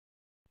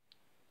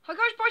Hi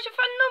guys, Brighton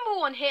fan number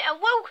 1 here,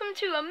 and welcome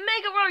to a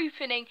mega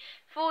opening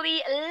for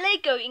the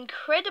Lego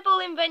Incredible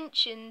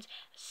Inventions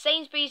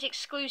Sainsbury's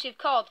exclusive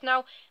cards.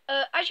 Now,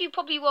 as you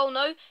probably well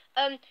know,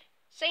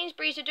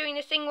 Sainsbury's are doing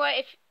this thing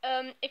where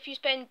if you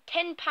spend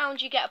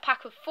 £10, you get a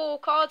pack of 4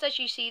 cards, as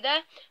you see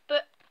there.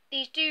 But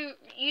these do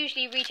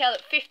usually retail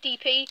at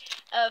 50p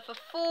for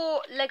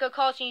 4 Lego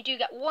cards, and you do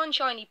get 1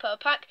 shiny per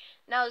pack.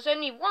 Now, there's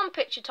only 1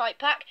 picture type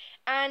pack,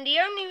 and the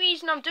only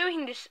reason I'm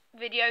doing this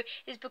video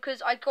is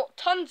because I got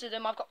tons of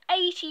them. I've got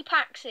 80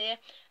 packs here.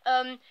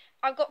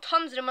 I've got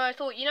tons of them, and I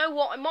thought, you know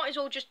what, I might as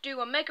well just do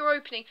a mega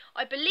opening.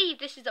 I believe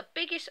this is the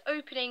biggest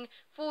opening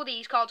for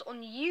these cards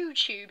on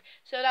YouTube,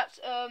 so that's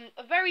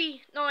a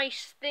very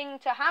nice thing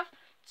to have.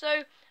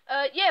 So,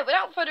 yeah,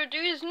 without further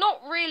ado, there's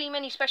not really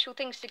many special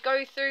things to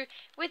go through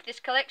with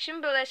this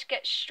collection, but let's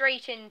get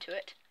straight into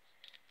it.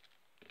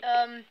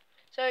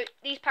 So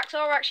these packs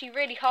are actually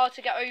really hard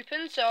to get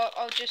open, so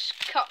I'll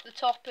just cut the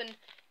top and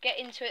get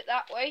into it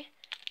that way.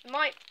 It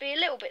might be a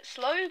little bit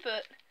slow,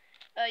 but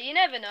you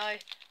never know.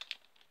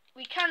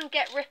 We can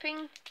get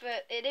ripping,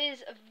 but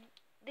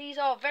these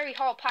are very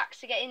hard packs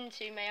to get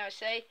into, may I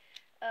say.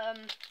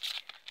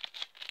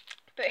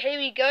 But here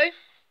we go.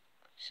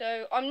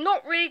 So I'm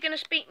not really going to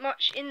speak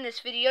much in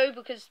this video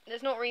because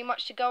there's not really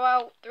much to go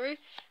out through.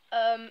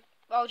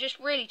 I'll just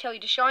really tell you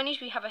the shinies.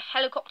 We have a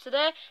helicopter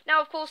there.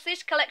 Now, of course,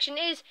 this collection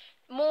is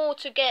more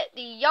to get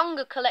the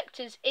younger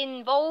collectors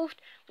involved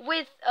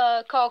with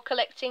card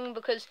collecting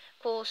because,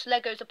 of course,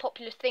 Lego's a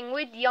popular thing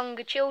with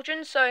younger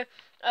children. So,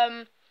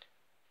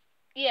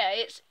 yeah,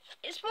 it's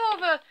more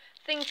of a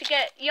thing to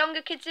get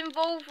younger kids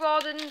involved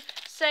rather than,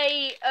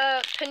 say,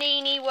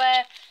 Panini,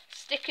 where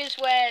stickers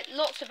where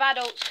lots of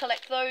adults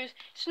collect those.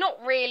 It's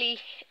not really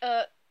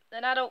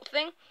an adult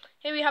thing.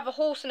 Here we have a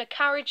horse and a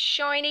carriage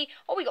shiny.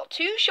 Oh, we got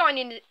 2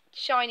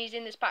 shinies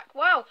in this pack.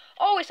 Wow.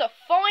 Oh, it's a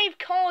 5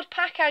 card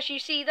pack, as you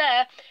see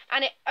there,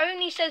 and it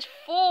only says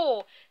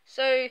 4.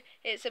 So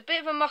it's a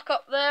bit of a muck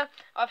up there.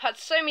 I've had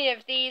so many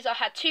of these. I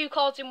had 2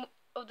 cards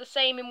of the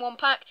same in 1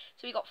 pack.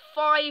 So we got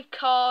 5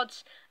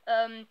 cards,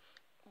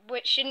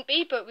 which shouldn't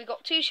be, but we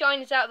got 2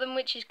 shinies out of them,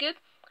 which is good.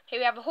 Here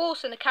we have a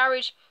horse and a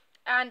carriage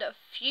and a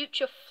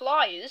future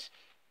flyers.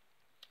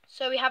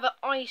 So we have an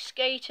ice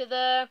skater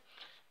there.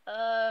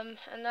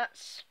 And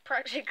that's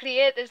practically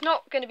it. There's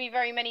not going to be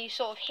very many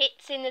sort of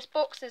hits in this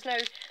box. There's no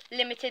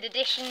limited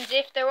editions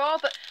if there are,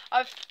 but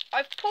I've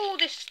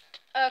pulled this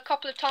a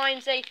couple of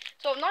times, a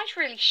sort of nice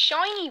really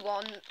shiny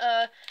one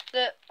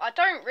that I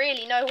don't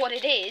really know what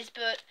it is,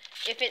 but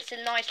if it's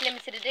a nice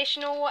limited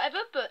edition or whatever.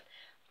 But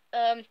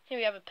here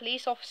we have a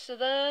police officer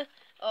there,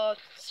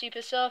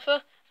 super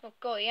surfer. Oh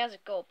god, he has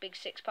got a big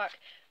 6-pack.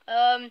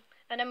 And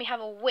then we have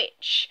a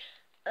witch.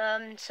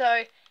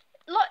 So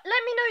let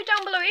me know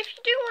down below if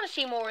you do want to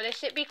see more of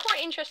this. It'd be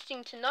quite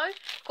interesting to know.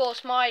 Of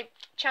course, my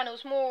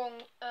channel's more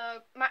on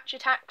match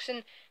attacks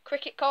and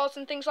cricket cards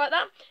and things like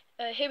that.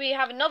 Here we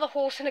have another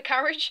horse and a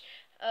carriage.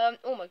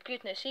 Oh my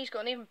goodness, he's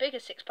got an even bigger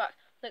 6-pack.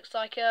 Looks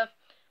like,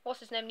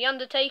 what's his name, The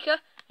Undertaker.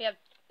 We have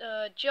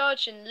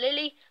Judge and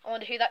Lily. I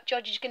wonder who that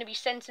judge is going to be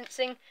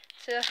sentencing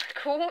to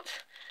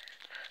court.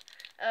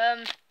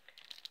 But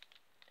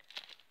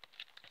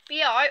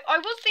yeah, I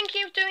was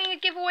thinking of doing a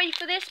giveaway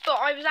for this, but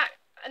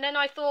and then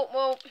I thought,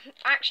 well,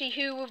 actually,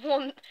 who would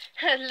want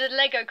the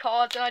Lego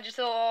cards? And I just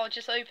thought, oh, I'll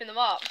just open them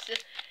up. So,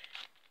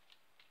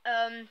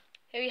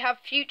 here we have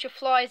Future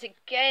Flyers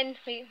again.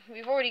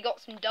 We've already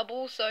got some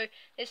doubles, so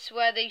this is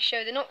where they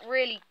show they're not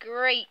really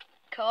great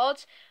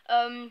cards.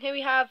 Here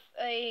we have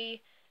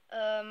a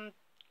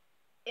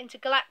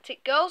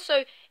Intergalactic Girl.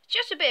 So it's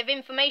just a bit of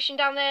information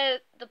down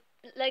there. The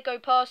Lego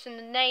person,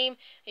 the name.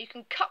 You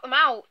can cut them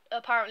out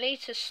apparently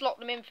to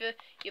slot them in for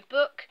your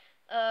book.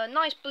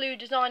 Nice blue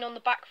design on the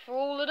back for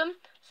all of them,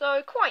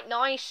 so quite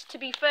nice. To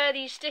be fair,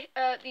 these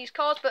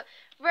cards, but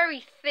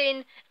very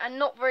thin and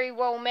not very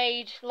well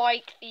made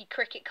like the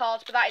cricket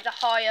cards, but that is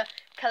a higher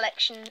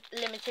collection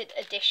limited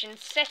edition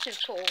set, of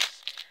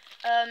course.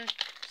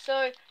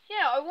 So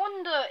yeah, I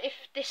wonder if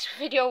this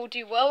video will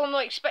do well. I'm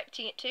not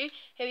expecting it to.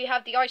 Here we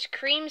have the ice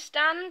cream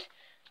stand,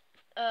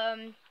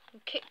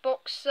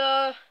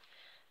 kickboxer.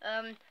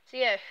 So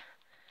yeah,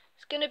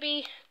 it's going to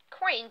be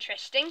quite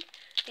interesting,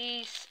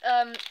 these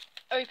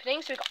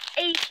openings. So we've got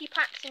 80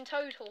 packs in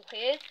total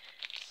here,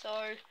 so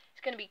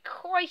it's going to be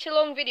quite a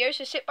long video,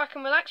 so sit back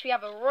and relax. We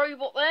have a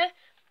robot there.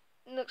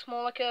 It looks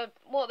more like a,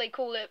 what they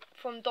call it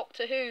from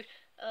Doctor Who.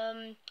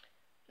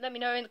 Let me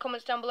know in the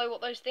comments down below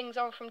what those things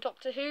are from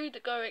Doctor Who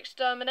that go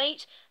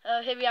exterminate.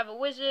 Here we have a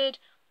wizard,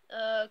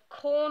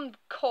 corn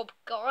cob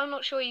guy. I'm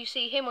not sure you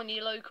see him on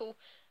your local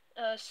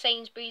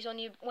Sainsburys on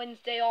your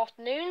Wednesday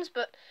afternoons,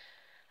 but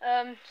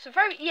some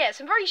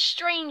very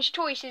strange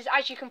choices,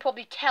 as you can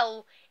probably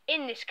tell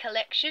in this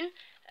collection.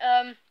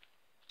 I'm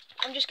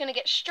just going to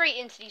get straight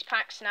into these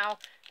packs now,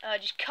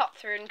 just cut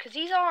through them, because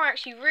these are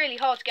actually really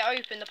hard to get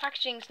open. The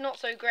packaging's not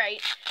so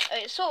great.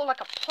 It's sort of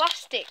like a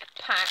plastic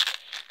pack,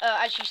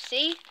 as you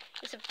see.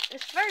 It's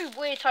a very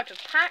weird type of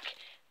pack,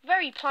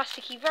 very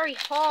plasticky, very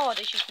hard,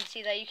 as you can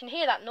see there. You can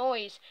hear that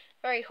noise,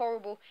 very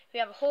horrible. We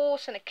have a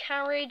horse and a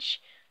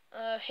carriage.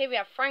 Here we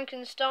have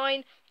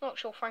Frankenstein. Not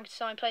sure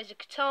Frankenstein plays the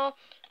guitar.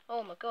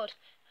 Oh my god.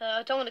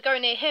 I don't want to go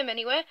near him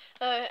anywhere.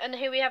 And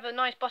here we have a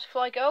nice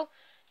butterfly girl.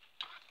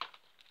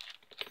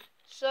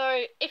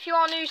 So, if you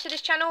are new to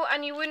this channel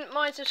and you wouldn't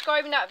mind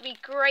subscribing, that would be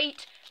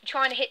great. I'm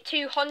trying to hit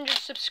 200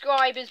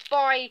 subscribers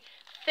by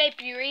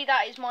February.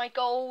 That is my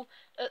goal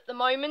at the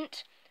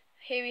moment.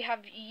 Here we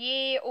have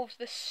Year of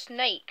the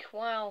Snake.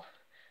 Wow.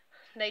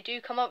 They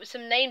do come up with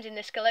some names in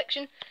this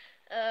collection.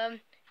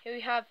 Here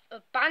we have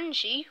a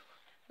Banshee.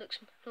 Looks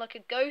like a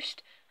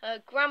ghost.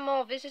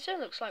 Grandma Visitor.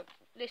 Looks like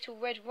Little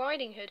Red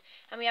Riding Hood.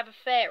 And we have a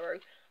Pharaoh.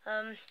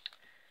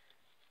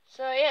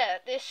 So, yeah,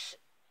 this...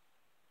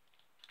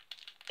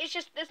 It's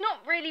just, there's not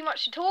really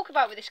much to talk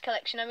about with this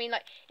collection. I mean,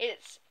 like,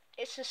 it's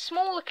a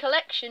smaller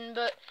collection,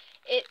 but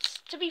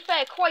it's, to be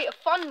fair, quite a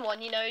fun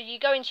one. You know, you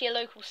go into your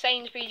local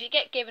Sainsburys, you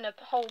get given a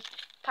whole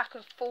pack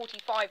of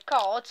 45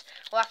 cards.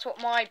 Well, that's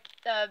what my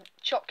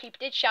shopkeeper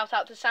did. Shout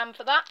out to Sam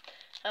for that.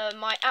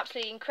 My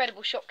absolutely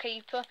incredible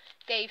shopkeeper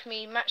gave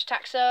me match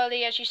tax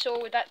early, as you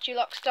saw with that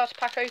deluxe starter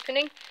pack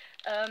opening.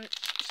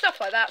 Stuff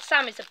like that.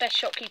 Sam is the best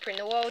shopkeeper in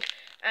the world.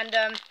 And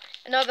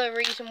another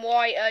reason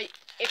why,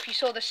 if you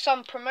saw the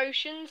some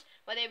promotions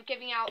where they were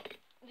giving out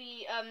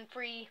the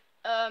free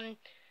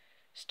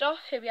stuff.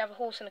 Here we have a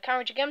horse and a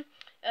carriage again.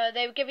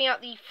 They were giving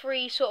out the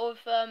free sort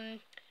of,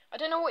 I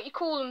don't know what you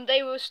call them.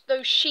 They were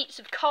those sheets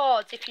of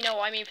cards, if you know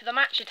what I mean, for the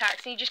match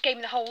attacks. And he just gave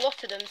me the whole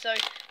lot of them. So,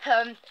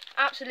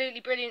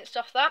 absolutely brilliant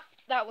stuff.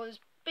 That was a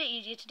bit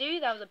easier to do.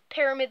 That was a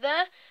pyramid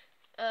there.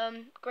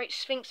 Great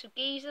Sphinx of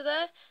Giza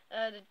there.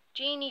 The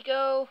Genie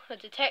Girl, a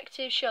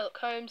detective, Sherlock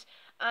Holmes,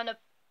 and a...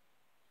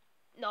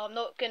 No, I'm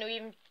not going to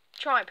even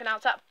try and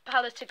pronounce that.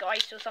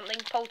 Poltergeist or something.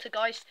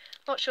 Poltergeist.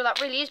 Not sure that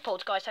really is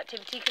poltergeist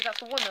activity because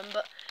that's a woman,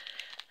 but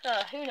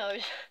who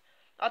knows.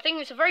 I think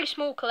it's a very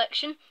small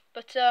collection,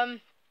 but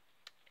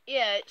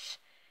yeah, it's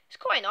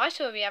quite nice.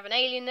 So we have an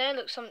alien there.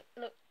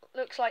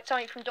 Looks like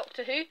something from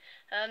Doctor Who.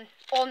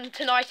 On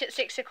tonight at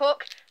 6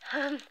 o'clock.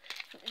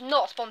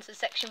 Not a sponsored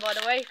section, by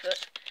the way,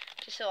 but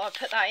just thought I'd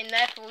put that in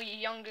there for all you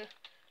younger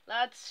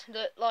lads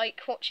that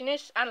like watching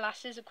this, and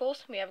lasses, of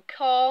course. We have a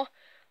car.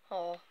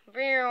 Oh,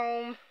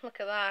 vroom, look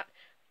at that.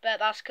 Bet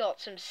that's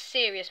got some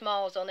serious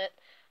miles on it.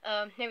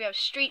 Here we have a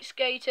street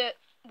skater,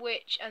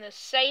 witch, and a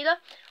sailor.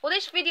 Well,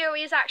 this video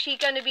is actually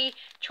going to be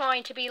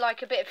trying to be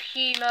like a bit of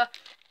humour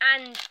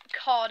and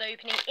card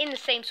opening in the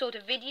same sort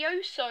of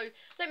video. So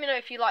let me know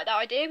if you like that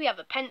idea. We have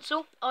a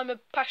pencil. I'm a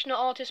passionate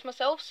artist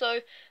myself, so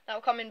that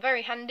will come in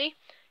very handy.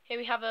 Here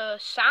we have a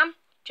Sam,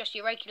 just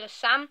your regular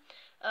Sam.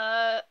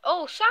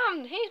 Oh,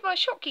 Sam, he's my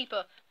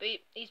shopkeeper, but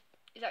he's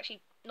actually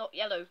not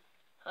yellow.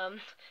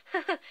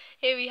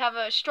 Here we have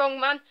a strong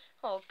man.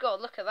 Oh god,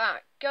 look at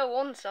that. Go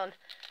on, son.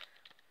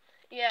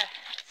 Yeah,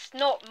 it's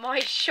not my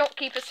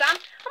shopkeeper Sam.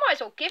 I might as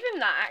well give him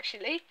that,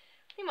 actually.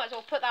 He might as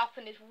well put that up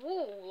on his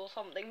wall or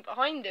something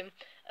behind him.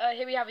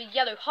 Here we have a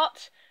yellow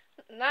hut.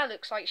 That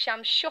looks like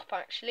Sam's shop,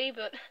 actually,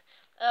 but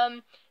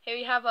here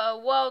we have a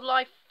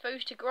wildlife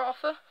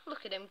photographer.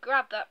 Look at him,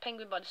 grab that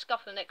penguin by the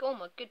scruff of the neck. Oh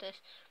my goodness.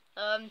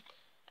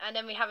 And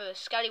then we have a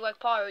scallywag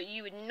pirate.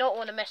 You would not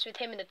want to mess with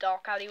him in a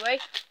dark alleyway.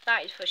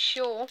 That is for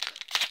sure.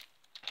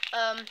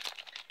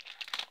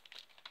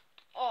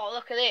 Oh,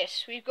 look at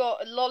this. We've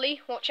got a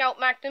lolly. Watch out,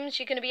 Magnums.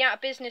 You're going to be out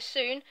of business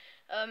soon.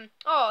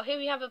 Oh, here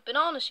we have a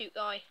banana suit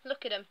guy.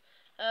 Look at him.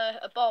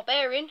 A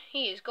barbarian.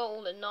 He has got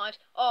all the knives.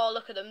 Oh,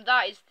 look at them.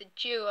 That is the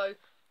duo.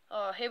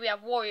 Oh, here we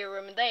have Warrior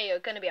Room. They are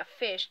going to be a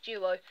fierce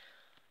duo.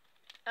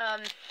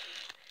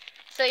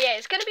 So yeah,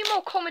 it's going to be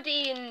more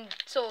comedy and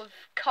sort of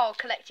card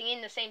collecting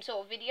in the same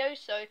sort of video,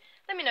 so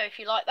let me know if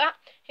you like that.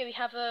 Here we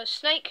have a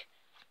snake.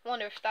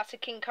 Wonder if that's a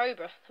king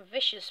cobra. A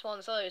vicious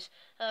one's those.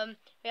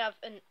 We have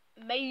a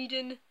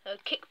maiden, a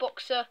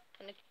kickboxer,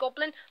 and a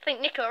goblin. I think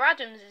Nicola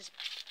Adams is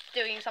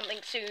doing something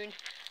soon.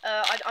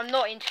 I'm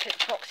not into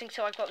kickboxing,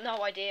 so I've got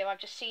no idea. I've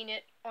just seen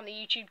it on the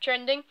YouTube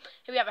trending.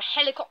 Here we have a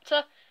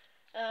helicopter.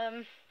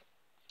 And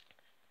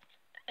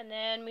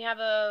then we have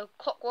a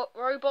clockwork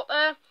robot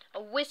there,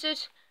 a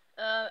wizard,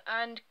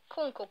 and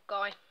corncob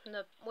guy, and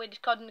the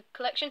weirdest card in the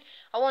collection.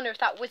 I wonder if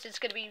that wizard's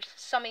going to be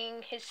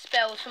summoning his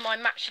spells for my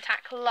match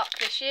attack luck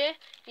this year.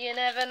 You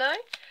never know.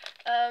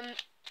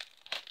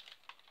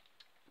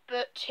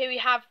 But here we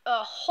have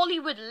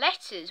Hollywood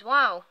letters.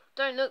 Wow,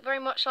 don't look very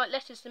much like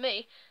letters to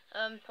me.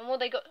 And what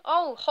they got?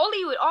 Oh,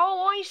 Hollywood.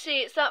 Oh, I see.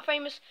 It's that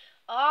famous.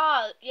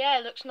 Ah, yeah,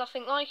 it looks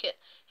nothing like it.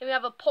 Here we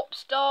have a pop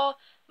star,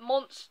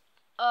 monster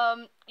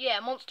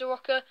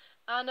rocker,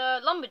 and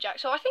lumberjack.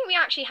 So I think we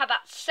actually had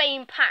that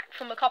same pack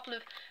from a couple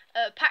of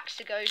packs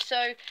ago.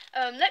 So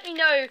let me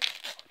know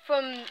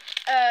from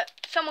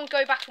someone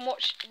go back and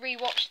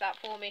rewatch that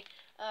for me.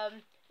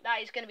 That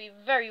is going to be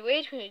very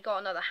weird. We've got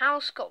another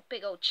house, got a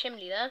big old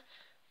chimney there.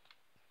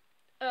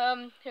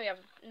 Here we have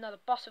another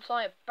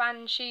butterfly, a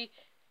banshee,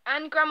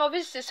 and Grandma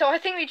Visitor. So I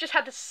think we just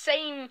had the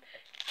same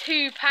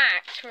two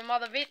packs from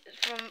other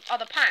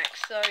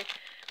packs. So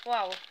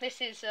wow,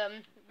 this is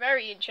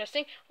very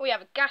interesting. We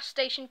have a gas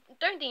station.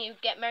 Don't think you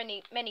get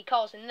many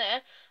cars in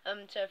there.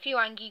 So a few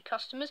angry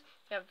customers.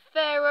 We have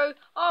Pharaoh.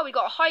 Oh, we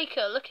got a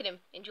hiker. Look at him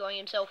enjoying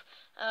himself.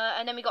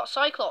 And then we got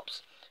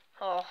Cyclops.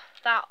 Oh,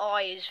 that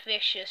eye is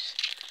vicious.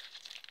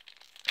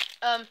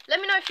 Let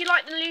me know if you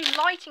like the new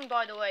lighting,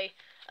 by the way.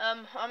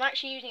 I'm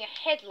actually using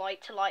a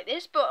headlight to light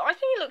this, but I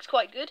think it looks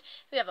quite good.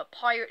 We have a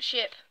pirate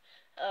ship.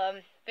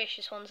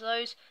 Vicious ones,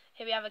 those.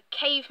 Here we have a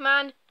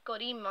caveman.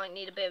 God, he might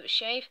need a bit of a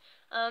shave.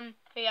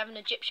 We have an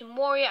Egyptian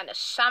warrior and a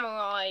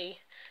samurai.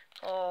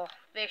 Oh,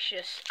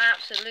 vicious.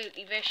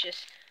 Absolutely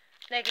vicious.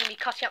 They're going to be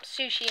cutting up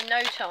sushi in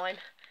no time.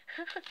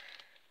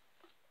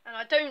 And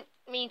I don't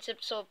mean to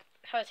sort of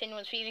hurt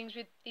anyone's feelings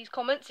with these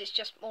comments. It's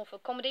just more for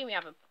comedy. We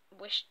have a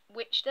witch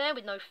there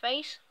with no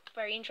face.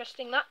 Very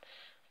interesting, that.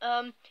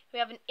 We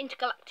have an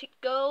intergalactic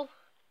girl,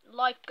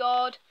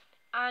 lifeguard,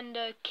 and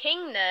a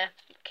king there.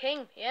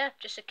 King, yeah,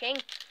 just a king.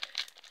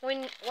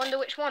 Wonder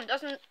which one.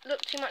 Doesn't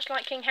look too much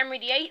like King Henry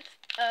VIII.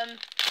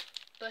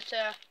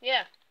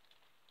 Yeah.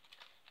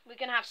 We're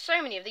going to have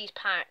so many of these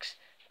packs.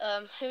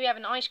 Here we have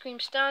an ice cream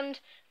stand.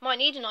 Might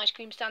need an ice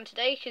cream stand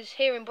today, because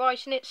here in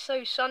Brighton it's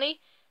so sunny.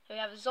 Here we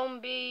have a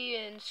zombie,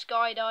 and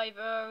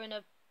skydiver, and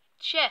a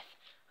chef.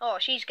 Oh,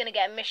 she's going to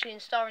get a Michelin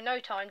star in no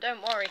time,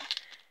 don't worry.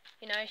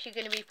 You know, she's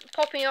going to be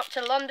popping up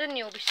to London.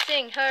 You'll be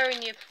seeing her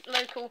in your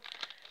local,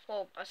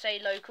 well, I say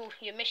local,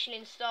 your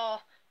Michelin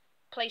star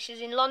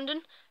places in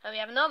London. And we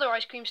have another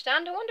ice cream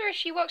stand. I wonder if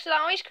she works at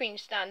that ice cream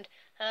stand.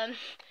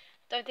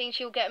 Don't think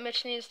she'll get a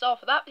Michelin star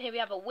for that. Here we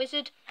have a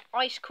wizard,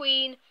 ice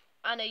queen,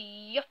 and a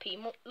yuppie.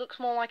 Looks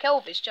more like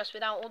Elvis, just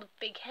without all the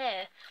big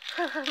hair.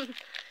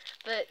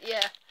 But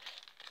yeah.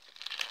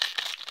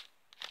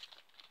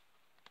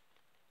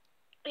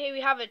 Here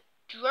we have a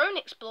drone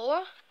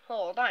explorer.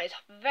 Oh, that is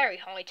very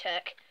high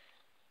tech.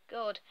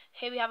 God.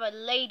 Here we have a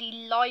lady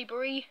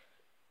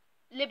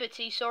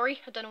Liberty, sorry.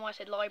 I don't know why I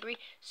said library.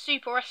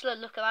 Super wrestler,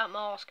 look at that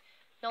mask.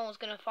 No one's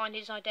going to find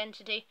his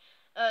identity.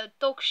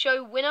 Dog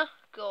show winner.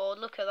 God,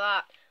 look at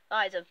that.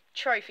 That is a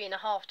trophy and a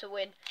half to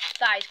win.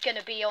 That is going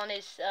to be on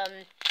his,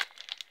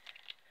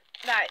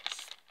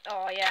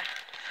 oh yeah.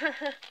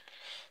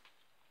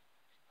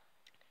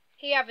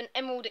 Here you have an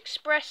Emerald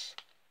Express.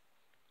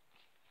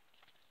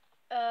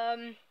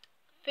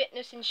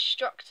 Fitness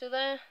instructor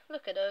there.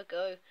 Look at her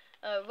go.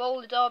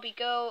 Roller derby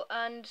girl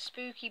and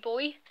spooky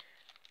boy.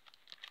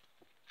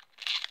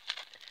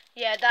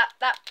 Yeah,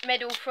 that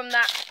medal from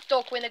that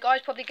dog winner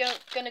guy's probably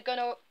going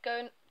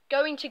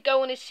to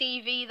go on his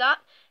CV. That.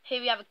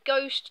 Here we have a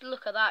ghost.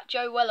 Look at that,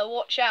 Joe Weller.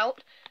 Watch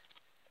out.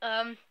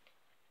 Oh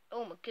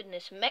my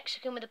goodness,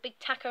 Mexican with a big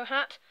taco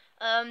hat.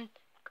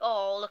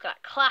 Oh, look at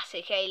that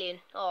classic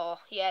alien. Oh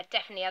yeah,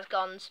 definitely has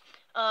guns.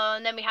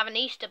 And then we have an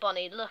Easter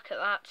bunny. Look at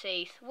that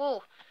teeth.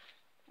 Whoa.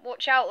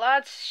 Watch out,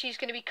 lads. She's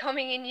going to be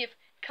coming in your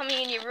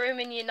room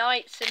in your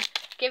nights and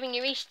giving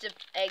you Easter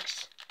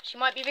eggs. She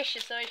might be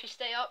vicious though if you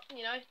stay up,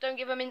 you know. Don't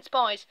give her mince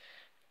pies.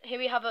 Here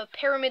we have a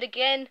pyramid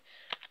again.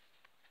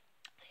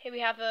 Here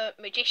we have a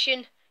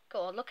magician.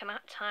 God, look at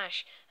that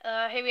tash.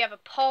 Here we have a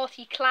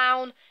party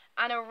clown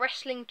and a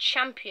wrestling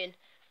champion.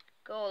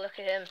 God, look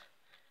at him.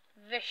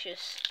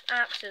 Vicious.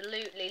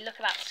 Absolutely. Look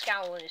at that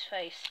scowl on his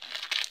face.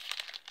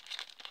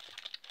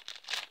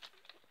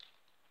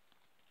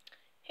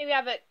 Here we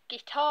have a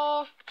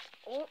guitar.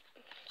 Oh,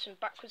 some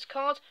backwards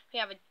cards. We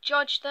have a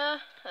judge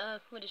there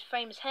with his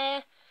famous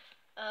hair.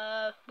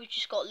 We've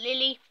just got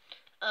Lily.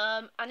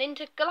 An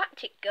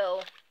intergalactic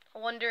girl. I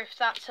wonder if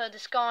that's her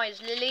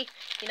disguise, Lily.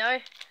 You know,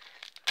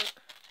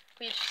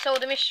 we've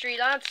solved a mystery,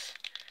 lads.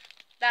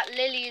 That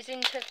Lily is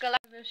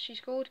intergalactic, she's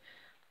called.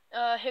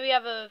 Here we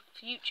have a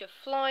future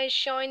flies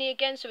shiny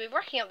again. So we're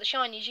racking up the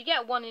shinies. You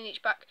get one in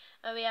each pack.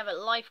 We have a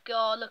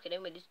lifeguard. Look at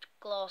him with his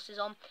glasses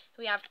on.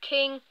 We have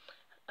King.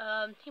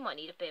 He might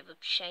need a bit of a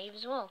shave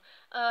as well.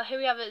 Here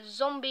we have a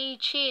zombie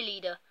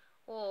cheerleader.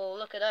 Oh,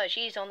 look at her.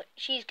 She's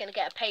going to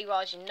get a pay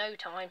rise in no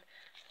time.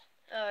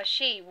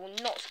 She will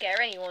not scare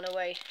anyone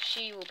away.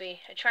 She will be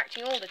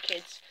attracting all the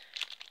kids.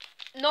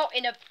 Not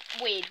in a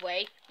weird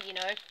way, you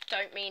know.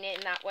 Don't mean it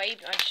in that way.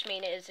 I just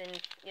mean it as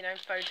in, you know,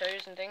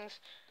 photos and things.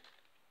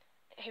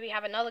 Here we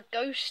have another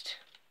ghost.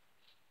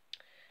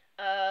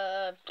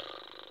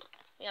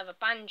 We have a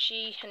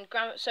banshee and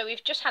so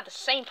we've just had the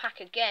same pack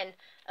again.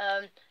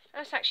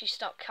 Let's actually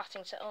start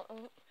cutting.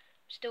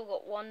 Still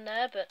got one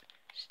there, but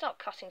start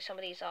cutting some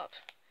of these up.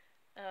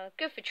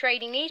 Good for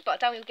trading these, but I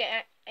doubt you'll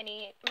get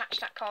any match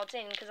that cards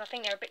in because I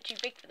think they're a bit too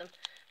big for them.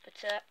 But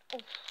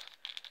I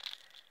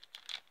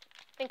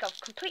think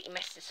I've completely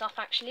messed this up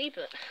actually,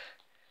 but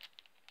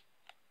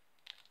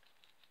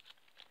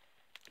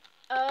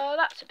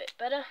that's a bit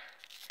better.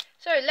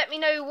 So let me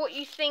know what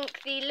you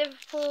think the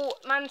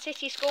Liverpool-Man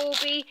City score will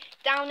be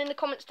down in the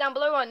comments down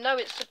below. I know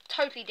it's a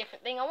totally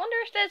different thing. I wonder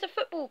if there's a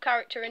football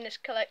character in this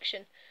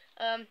collection.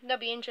 That'll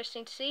be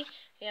interesting to see.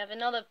 We have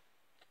another,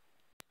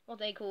 what are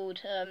they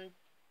called?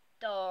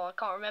 Oh, I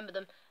can't remember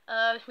them.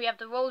 We have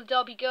the roller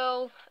derby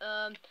girl,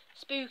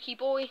 spooky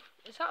boy.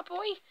 Is that a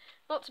boy?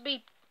 Not to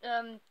be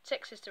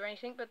sexist or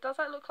anything, but does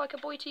that look like a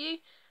boy to you?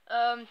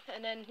 And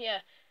then, yeah,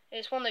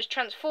 It's one of those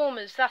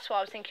Transformers. That's what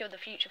I was thinking of, the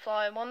Future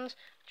Flyer ones.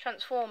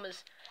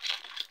 Transformers.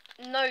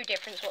 No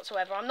difference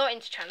whatsoever. I'm not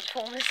into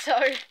Transformers, so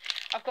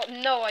I've got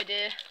no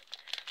idea.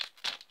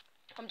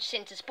 I'm just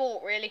into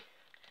sport, really.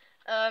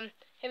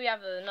 Here we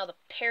have another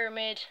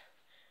pyramid.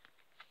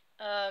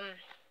 Oh,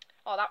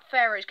 that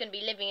pharaoh's going to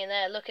be living in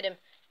there. Look at him.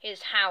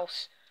 His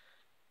house.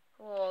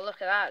 Oh,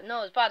 look at that.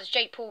 Not as bad as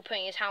Jake Paul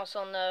putting his house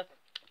on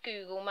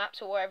Google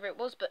Maps or wherever it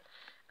was, but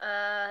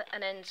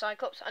and then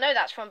Cyclops. I know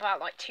that's from about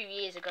like 2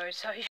 years ago,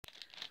 so.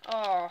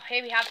 Oh,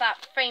 here we have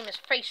that famous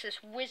faceless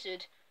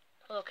wizard.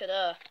 Look at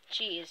her.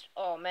 She is,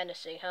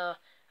 menacing, her.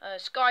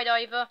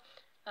 Skydiver.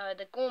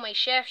 The gourmet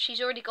chef.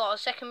 She's already got a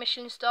 2nd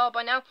Michelin star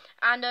by now.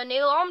 And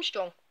Neil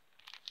Armstrong.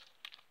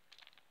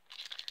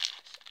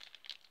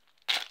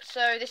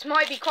 So this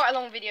might be quite a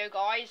long video,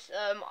 guys.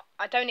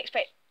 I don't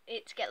expect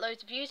it to get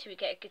loads of views. We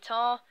get a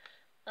guitar.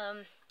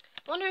 I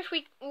wonder if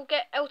we will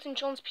get Elton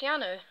John's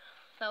piano.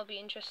 That'll be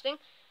interesting.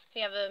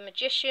 We have a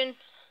magician.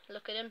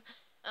 Look at him.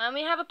 And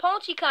we have a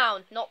party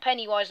clown. Not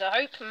Pennywise, I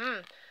hope.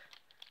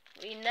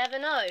 We never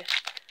know.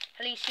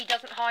 At least he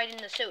doesn't hide in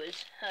the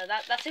sewers.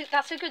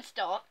 That's a good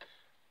start.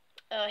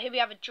 Here we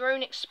have a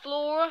drone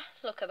explorer.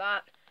 Look at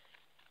that.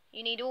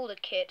 You need all the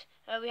kit.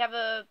 We have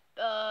a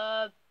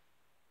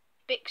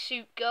big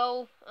suit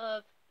girl.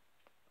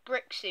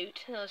 Brick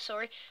suit.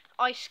 Sorry.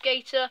 Ice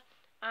skater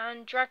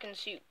and dragon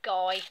suit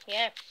guy.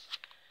 Yeah.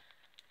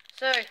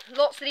 So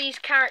lots of these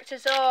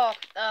characters are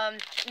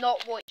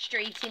not White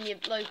Street in your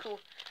local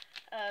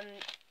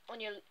on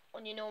your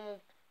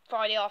normal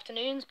Friday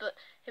afternoons, but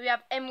here we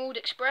have Emerald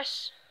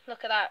Express.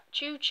 Look at that.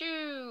 Choo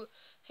choo.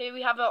 Here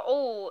we have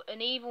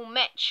an evil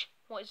mech.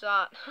 What is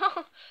that?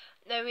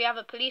 There we have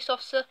a police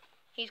officer.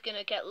 He's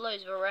gonna get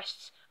loads of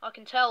arrests, I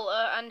can tell.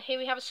 And here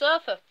we have a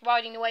surfer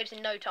riding the waves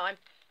in no time.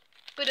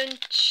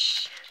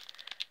 Ba-dun-tsh.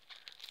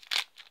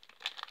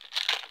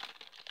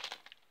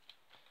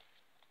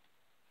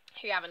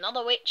 Here we have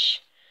another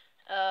witch.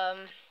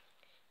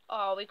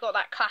 Oh, we've got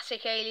that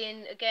classic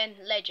alien again,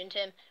 legend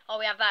him. Oh,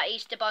 we have that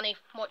Easter bunny,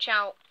 watch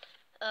out.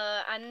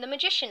 And the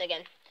magician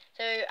again.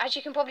 So, as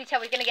you can probably tell,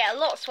 we're going to get a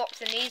lot of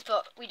swaps in these,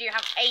 but we do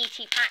have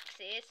 80 packs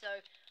here, so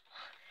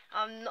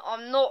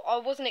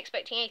I wasn't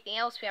expecting anything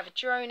else. We have a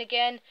drone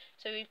again,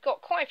 so we've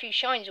got quite a few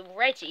shines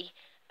already.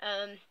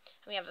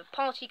 We have a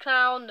party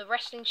clown, the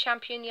wrestling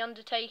champion, the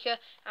Undertaker,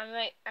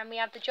 and we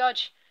have the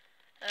judge.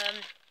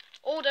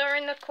 Order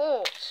in the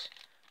court.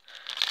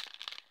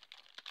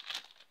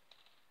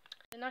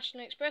 The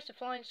National Express, the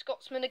Flying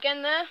Scotsman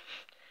again there.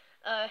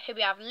 Here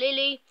we have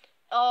Lily.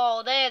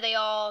 Oh, there they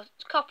are,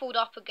 coupled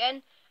up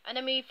again. And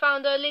then we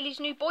found Lily's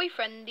new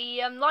boyfriend,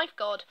 the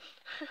lifeguard.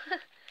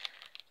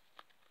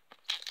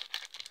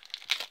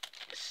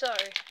 So,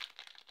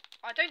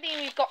 I don't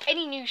think we've got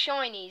any new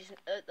shinies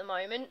at the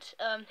moment.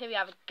 Here we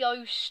have a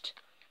ghost.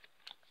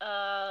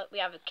 We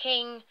have a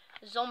king,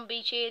 a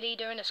zombie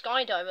cheerleader, and a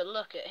skydiver.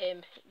 Look at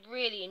him,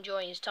 really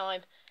enjoying his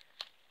time.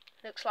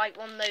 Looks like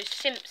one of those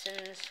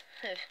Simpsons.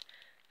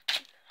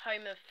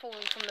 Homer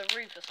falling from the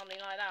roof or something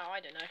like that. I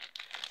don't know.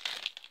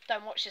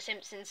 Don't watch The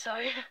Simpsons, so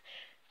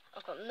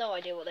I've got no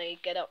idea what they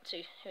get up to.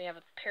 Here we have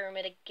a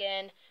pyramid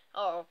again.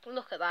 Oh,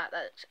 look at that.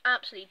 That's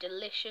absolutely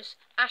delicious.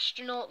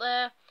 Astronaut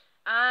there.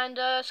 And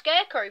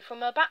Scarecrow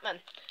from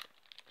Batman.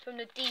 From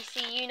the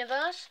DC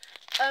universe.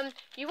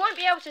 You won't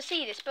be able to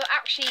see this, but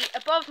actually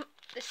above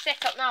the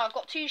setup now, I've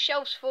got 2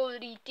 shelves for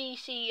the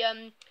DC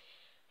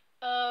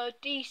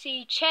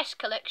chess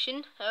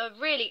collection. A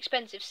really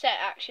expensive set,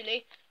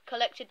 actually.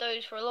 Collected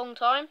those for a long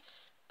time.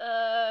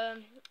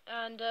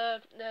 And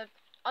the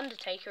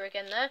Undertaker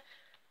again there.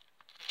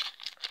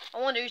 I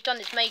wonder who's done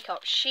his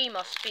makeup. She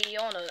must be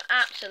on an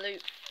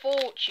absolute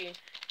fortune.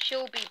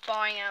 She'll be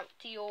buying out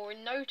Dior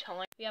in no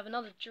time. We have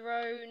another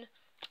drone.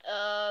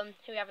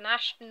 Here we have an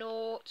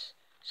astronaut,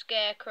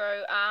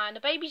 Scarecrow, and a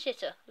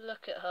babysitter.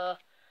 Look at her.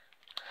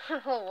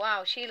 Oh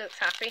wow, she looks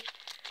happy.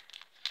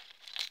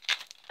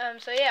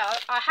 So yeah,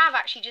 I have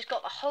actually just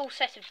got the whole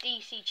set of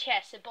DC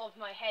chess above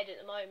my head at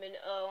the moment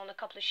on a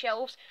couple of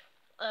shelves.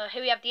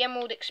 Here we have the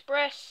Emerald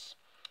Express.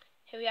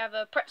 Here we have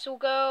a pretzel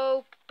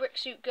girl, brick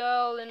suit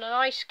girl, and an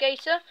ice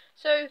skater.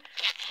 So,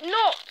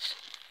 not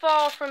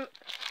far from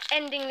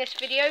ending this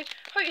video.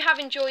 Hope you have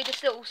enjoyed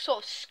this little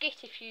sort of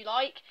skit, if you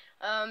like.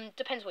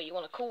 Depends what you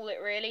want to call it,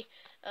 really.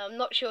 I'm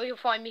not sure you'll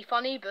find me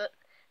funny, but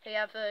here we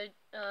have a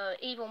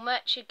evil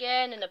mech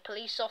again and a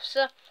police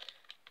officer.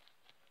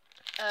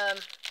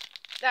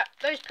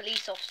 Those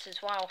police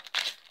officers, wow.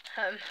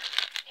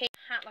 He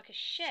hat like a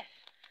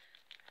chef.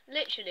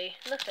 Literally,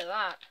 look at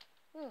that.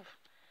 Ooh.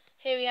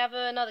 Here we have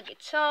another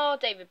guitar,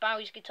 David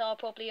Bowie's guitar,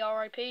 probably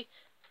R.I.P.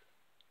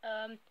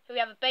 Here we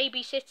have a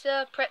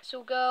babysitter,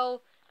 pretzel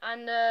girl,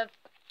 and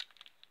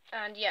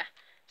yeah.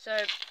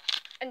 So,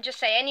 and just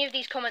say, any of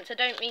these comments, I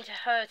don't mean to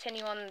hurt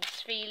anyone's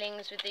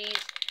feelings with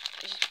these.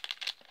 It's just,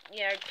 you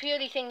know,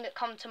 purely things that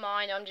come to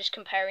mind. I'm just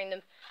comparing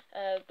them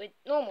with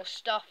normal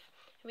stuff.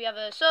 We have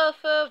a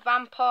surfer,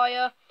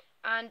 vampire,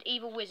 and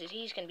evil wizard.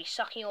 He's going to be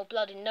sucking your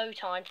blood in no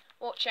time.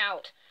 Watch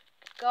out.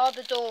 Guard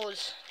the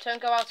doors.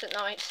 Don't go out at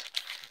night.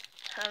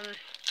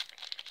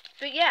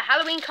 But yeah,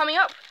 Halloween coming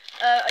up.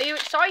 Are you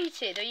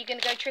excited? Are you going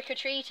to go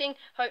trick-or-treating?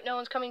 Hope no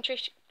one's coming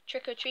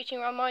trick-or-treating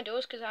around my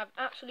doors, because I have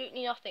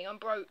absolutely nothing. I'm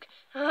broke.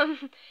 Here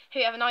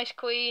we have an Ice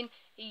Queen,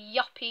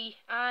 Yuppie,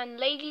 and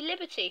Lady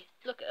Liberty.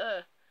 Look at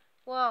her.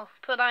 Wow,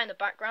 put that in the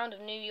background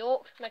of New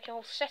York, make a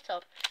whole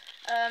setup.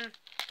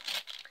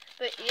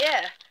 But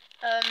yeah,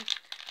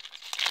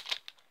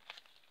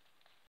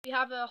 we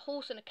have a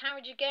horse and a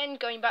carriage again,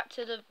 going back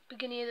to the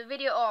beginning of the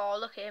video. Oh,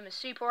 look at him, a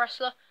super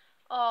wrestler.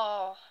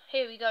 Oh,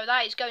 here we go,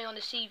 that is going on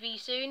the CV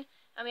soon.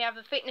 And we have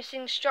a fitness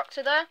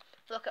instructor there.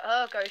 Look at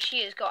her go,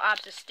 she has got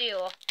abs of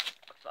steel.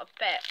 I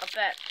bet.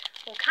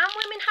 Well, can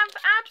women have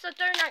abs? I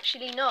don't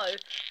actually know.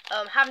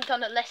 Haven't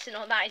done a lesson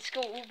on that in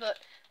school, but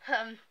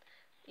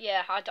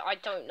yeah, I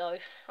don't know.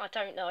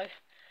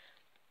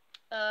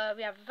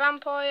 We have a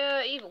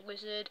vampire, evil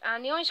wizard,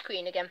 and the Ice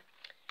Queen again.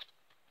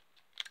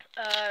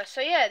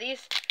 So yeah,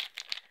 these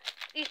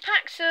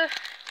packs are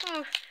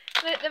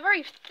they're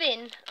very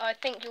thin. I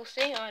think you'll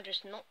see. I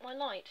just knocked my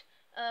light.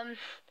 And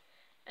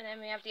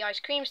then we have the Ice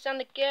Cream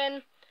stand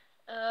again.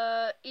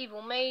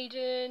 Evil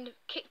Maiden,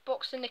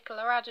 Kickboxer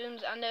Nicola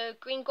Adams, and a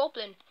Green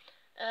Goblin.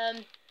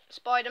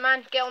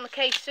 Spider-Man, get on the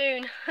case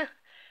soon.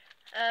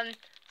 So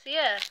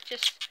yeah,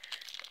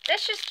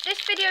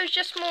 this video is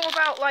just more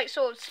about like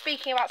sort of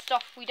speaking about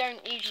stuff we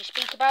don't usually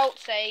speak about,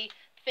 say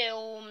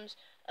films,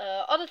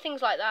 other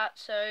things like that.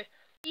 So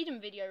Eden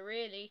video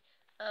really,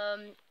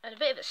 and a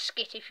bit of a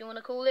skit if you want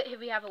to call it. Here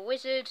we have a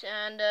wizard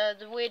and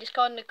the weirdest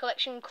card in the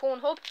collection, Corn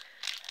Hob.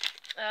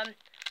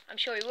 I'm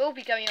sure he will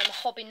be going on the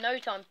Hob in no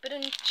time. But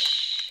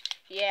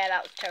yeah,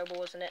 that was terrible,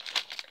 wasn't it?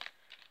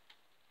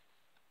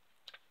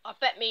 I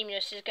bet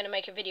Memeus is going to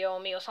make a video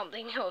on me or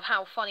something of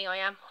how funny I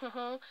am.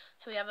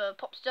 We have a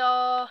pop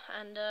star,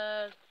 and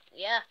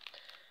yeah.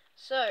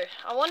 So,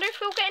 I wonder if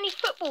we'll get any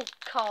football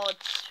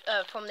cards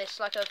from this,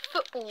 like a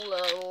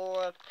footballer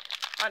or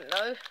I don't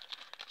know.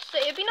 So,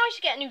 it'd be nice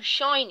to get a new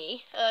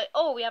shiny.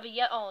 Oh, we have a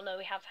yellow. Oh no,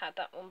 we have had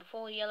that one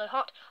before. Yellow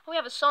heart. Oh, we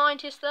have a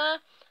scientist there.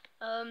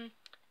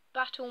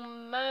 Battle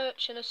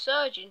merch and a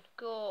surgeon.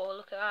 God,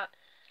 look at that.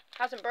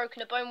 Hasn't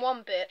broken a bone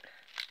one bit.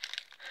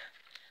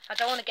 I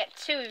don't want to get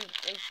too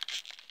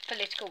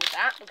political with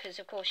that, because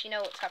of course you know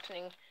what's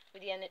happening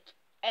with the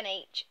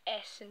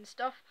NHS and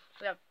stuff.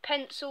 We have a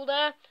pencil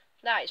there.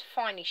 That is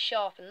finely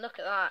sharpened. Look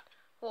at that.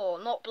 Oh,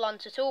 not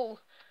blunt at all.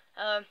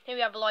 Here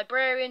we have a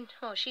librarian.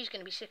 Oh, she's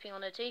going to be sipping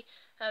on her tea.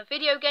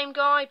 Video game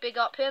guy, big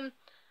up him.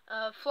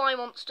 Fly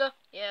monster.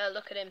 Yeah,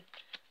 look at him.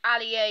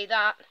 Allier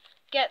that.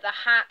 Get the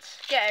hats.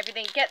 Get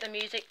everything. Get the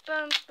music.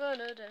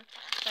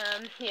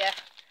 Yeah.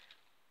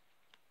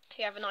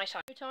 You have a nice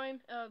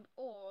time.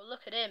 Oh,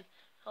 look at him.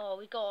 Oh,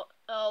 we got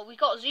a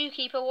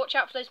zookeeper. Watch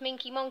out for those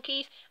minky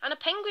monkeys, and a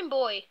penguin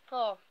boy.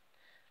 Oh,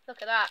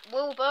 look at that.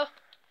 Wilbur.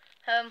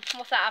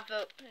 What's that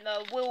advert?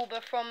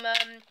 Wilbur from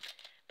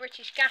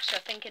British Gas, I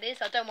think it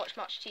is. I don't watch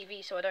much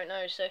TV, so I don't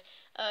know. So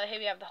here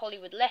we have the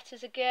Hollywood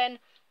letters again.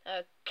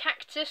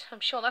 Cactus. I'm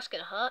sure that's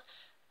gonna hurt.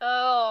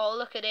 Oh,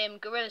 look at him.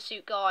 Gorilla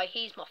suit guy.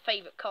 He's my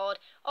favourite card.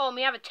 Oh, and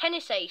we have a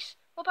tennis ace.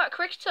 What about a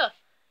cricketer?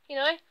 You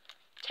know,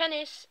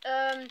 tennis.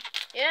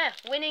 Yeah,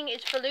 winning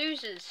is for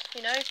losers.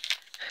 You know.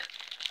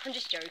 I'm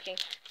just joking.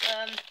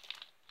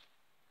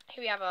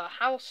 Here we have a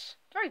house.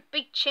 Very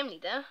big chimney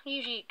there.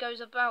 Usually it goes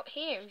about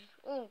here,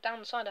 all down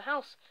the side of the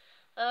house.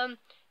 Here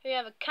we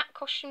have a cat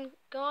costume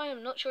guy.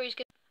 I'm not sure he's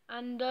good.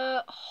 And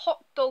a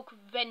hot dog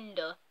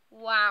vendor.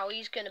 Wow,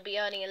 he's going to be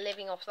earning a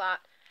living off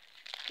that.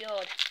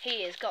 God,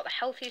 he has got the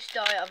healthiest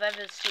diet I've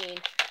ever seen.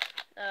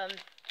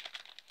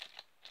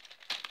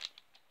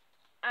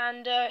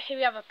 And here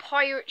we have a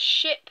pirate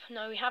ship.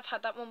 No, we have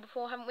had that one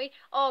before, haven't we?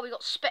 Oh, we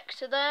got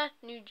Spectre there.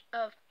 New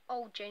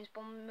old James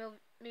Bond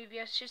movie,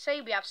 I should say.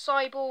 We have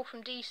Cyborg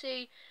from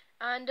DC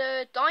and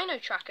Dino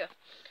Tracker.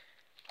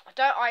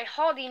 I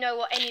hardly know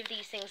what any of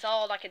these things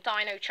are, like a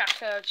Dino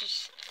Tracker.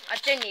 I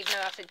didn't even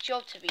know that's a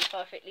job, to be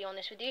perfectly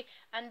honest with you.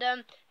 And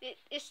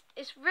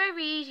it's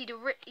very easy to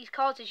rip these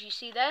cards, as you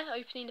see there,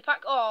 opening the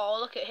pack. Oh,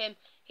 look at him.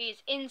 He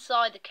is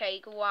inside the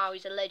cake. Wow,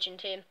 he's a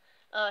legend, him.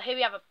 Here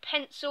we have a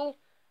pencil.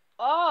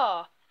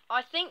 Ah,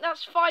 I think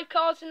that's 5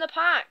 cards in the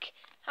pack.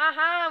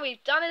 Haha,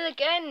 we've done it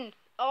again.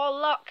 Oh,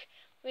 luck.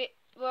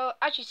 Well,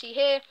 as you see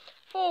here,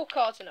 4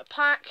 cards in a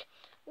pack.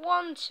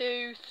 1,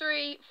 2,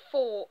 3,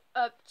 4.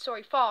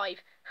 Sorry,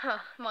 5.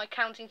 My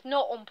counting's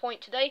not on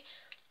point today.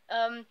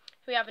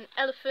 We have an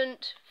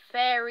elephant,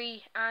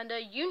 fairy, and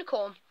a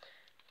unicorn.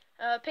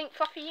 Pink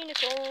fluffy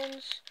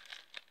unicorns.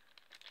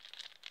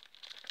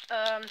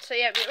 So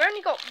yeah, we've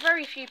only got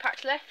very few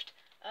packs left.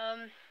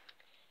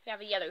 We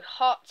have a yellow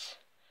hut.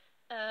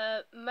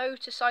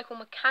 Motorcycle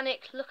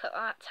mechanic. Look at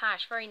that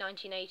tash, very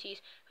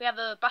 1980s. We have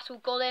a battle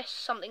goddess,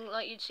 something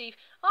like you'd see.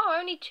 Oh,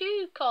 only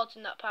 2 cards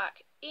in that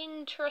pack.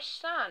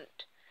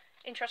 Interessant.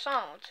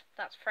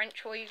 That's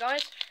French for you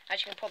guys.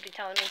 As you can probably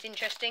tell, it means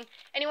interesting.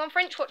 Anyone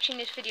French watching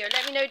this video,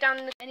 let me know down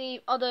in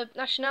any other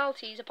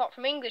nationalities apart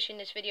from English in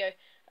this video.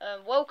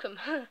 Welcome.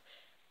 Here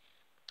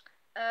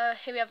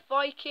we have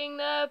Viking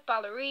there,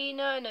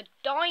 ballerina, and a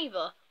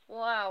diver.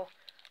 Wow,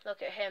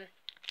 look at him.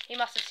 He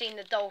must have seen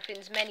the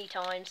dolphins many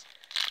times.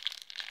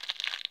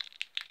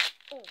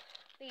 Oh,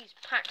 these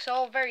packs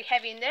are very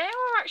heavy, and they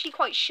are actually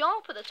quite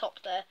sharp at the top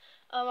there.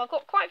 I've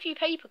got quite a few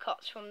paper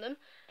cuts from them.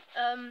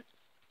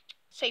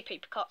 Say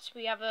paper cuts.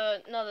 We have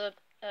another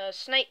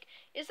snake.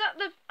 Is that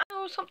the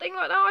or something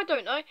like that? I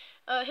don't know.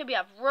 Here we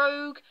have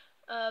Rogue,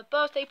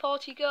 Birthday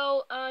Party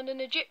Girl, and an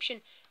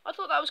Egyptian. I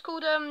thought that was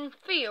called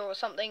Thea or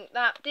something.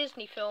 That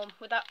Disney film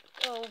with that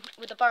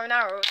with the bow and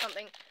arrow or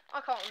something. I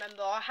can't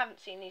remember. I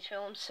haven't seen these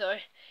films. So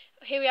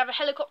here we have a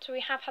helicopter.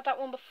 We have had that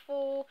one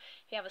before.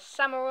 We have a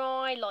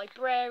samurai,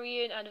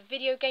 librarian, and a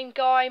video game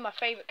guy. My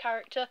favourite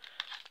character.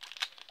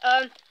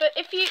 But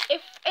if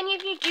any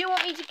of you do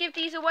want me to give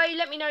these away,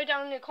 let me know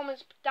down in the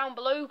comments down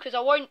below, because I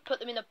won't put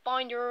them in a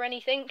binder or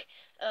anything.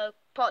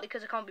 Partly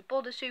because I can't be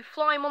bothered to.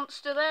 Fly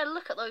Monster there,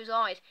 look at those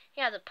eyes.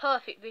 He has a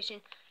perfect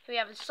vision. We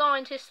have a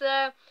scientist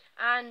there,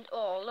 and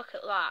oh, look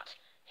at that.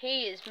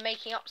 He is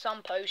making up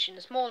some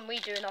potions, more than we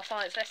do in our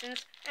science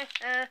lessons.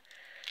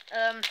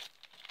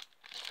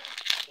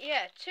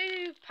 Yeah,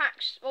 2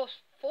 packs, or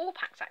 4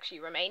 packs actually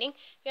remaining.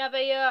 We have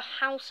a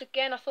house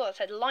again. I thought it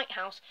said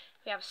lighthouse.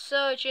 We have a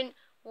surgeon.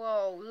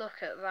 Whoa,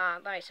 look at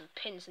that. That is some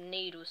pins and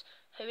needles.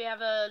 Here we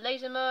have a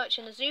laser merch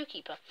and a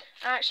zookeeper.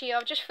 Actually,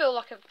 I just feel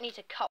like I need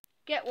to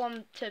get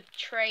one to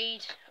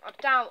trade. I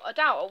doubt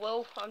I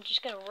will. I'm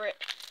just gonna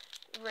rip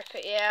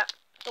it. Yeah,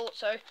 thought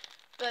so.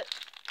 But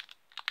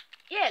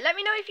yeah, let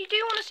me know if you do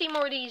want to see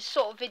more of these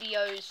sort of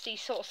videos,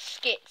 these sort of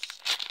skits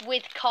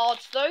with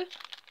cards though.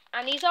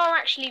 And these are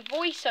actually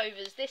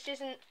voiceovers. This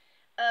isn't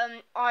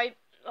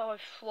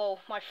well,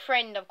 my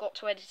friend, I've got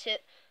to edit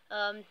it.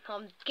 I'm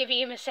giving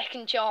him a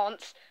second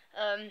chance.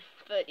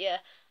 But yeah,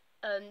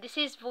 this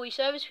is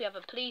voiceovers. We have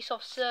a police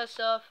officer,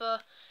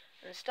 surfer,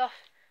 and stuff.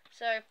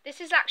 So this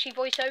is actually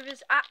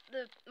voiceovers. At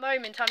the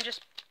moment, I'm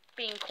just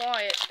being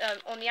quiet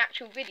on the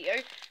actual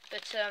video.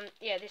 But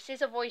yeah, this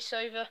is a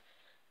voiceover.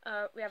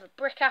 We have a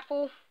brick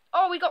apple.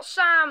 Oh, we got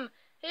Sam.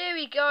 Here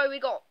we go. We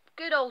got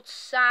good old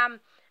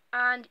Sam.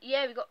 And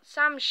yeah, we got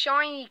Sam's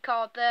shiny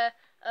card there.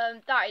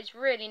 That is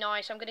really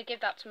nice. I'm going to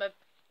give that to my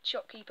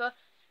shopkeeper,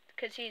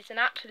 because he's an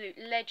absolute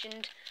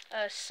legend.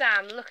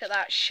 Sam, look at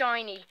that,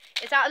 shiny.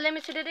 Is that a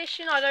limited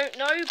edition? I don't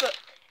know, but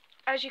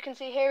as you can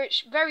see here, it's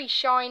very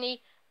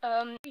shiny.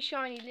 Very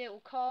shiny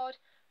little card.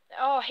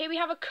 Oh, here we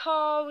have a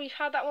car. We've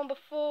had that one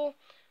before.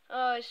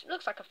 It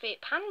looks like a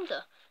Fiat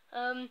Panda.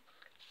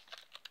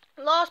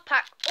 Last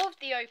pack of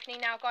the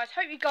opening now, guys.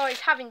 Hope you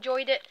guys have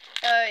enjoyed it.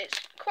 It's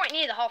quite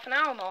near the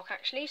half-an-hour mark,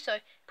 actually, so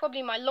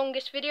probably my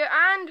longest video.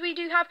 And we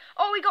do have,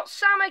 oh, we got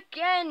Sam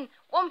again.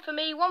 One for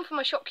me, one for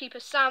my shopkeeper,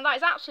 Sam. That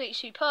is absolutely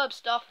superb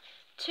stuff.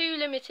 2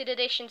 limited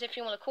editions, if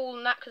you want to call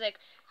them that, because they're,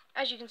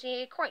 as you can see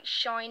here, quite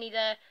shiny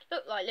there.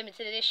 Look like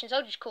limited editions,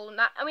 I'll just call them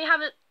that. And we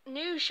have a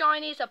new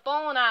shiny, it's a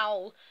barn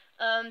owl.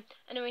 And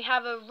then we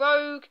have a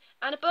rogue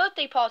and a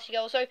birthday party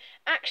girl. So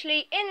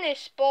actually, in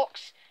this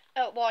box,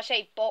 well, I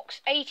say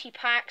box, 80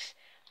 packs.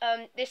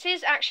 This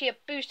is actually a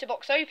booster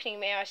box opening,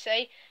 may I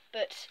say.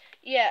 But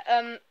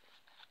yeah,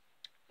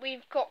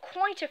 we've got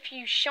quite a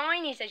few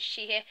shinies, as you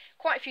see here.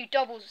 Quite a few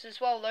doubles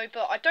as well, though.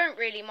 But I don't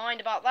really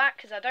mind about that,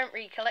 because I don't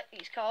really collect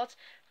these cards.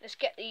 Let's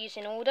get these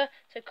in order.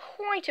 So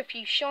quite a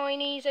few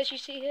shinies, as you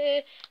see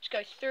here. Just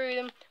go through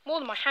them. More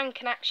than my hand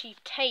can actually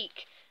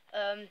take.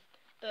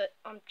 But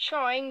I'm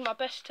trying my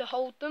best to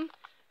hold them.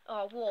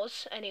 Oh, I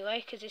was,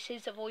 anyway, because this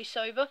is a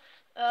voiceover.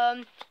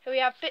 Here we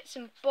have bits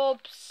and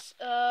bobs,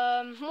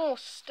 more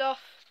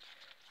stuff,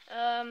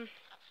 and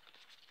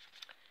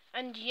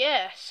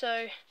yeah,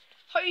 so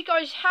hope you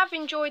guys have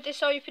enjoyed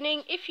this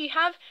opening. If you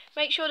have,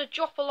 make sure to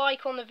drop a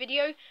like on the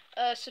video,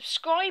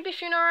 subscribe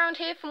if you're not around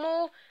here for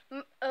more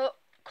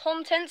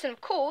content, and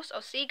of course,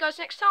 I'll see you guys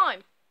next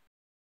time.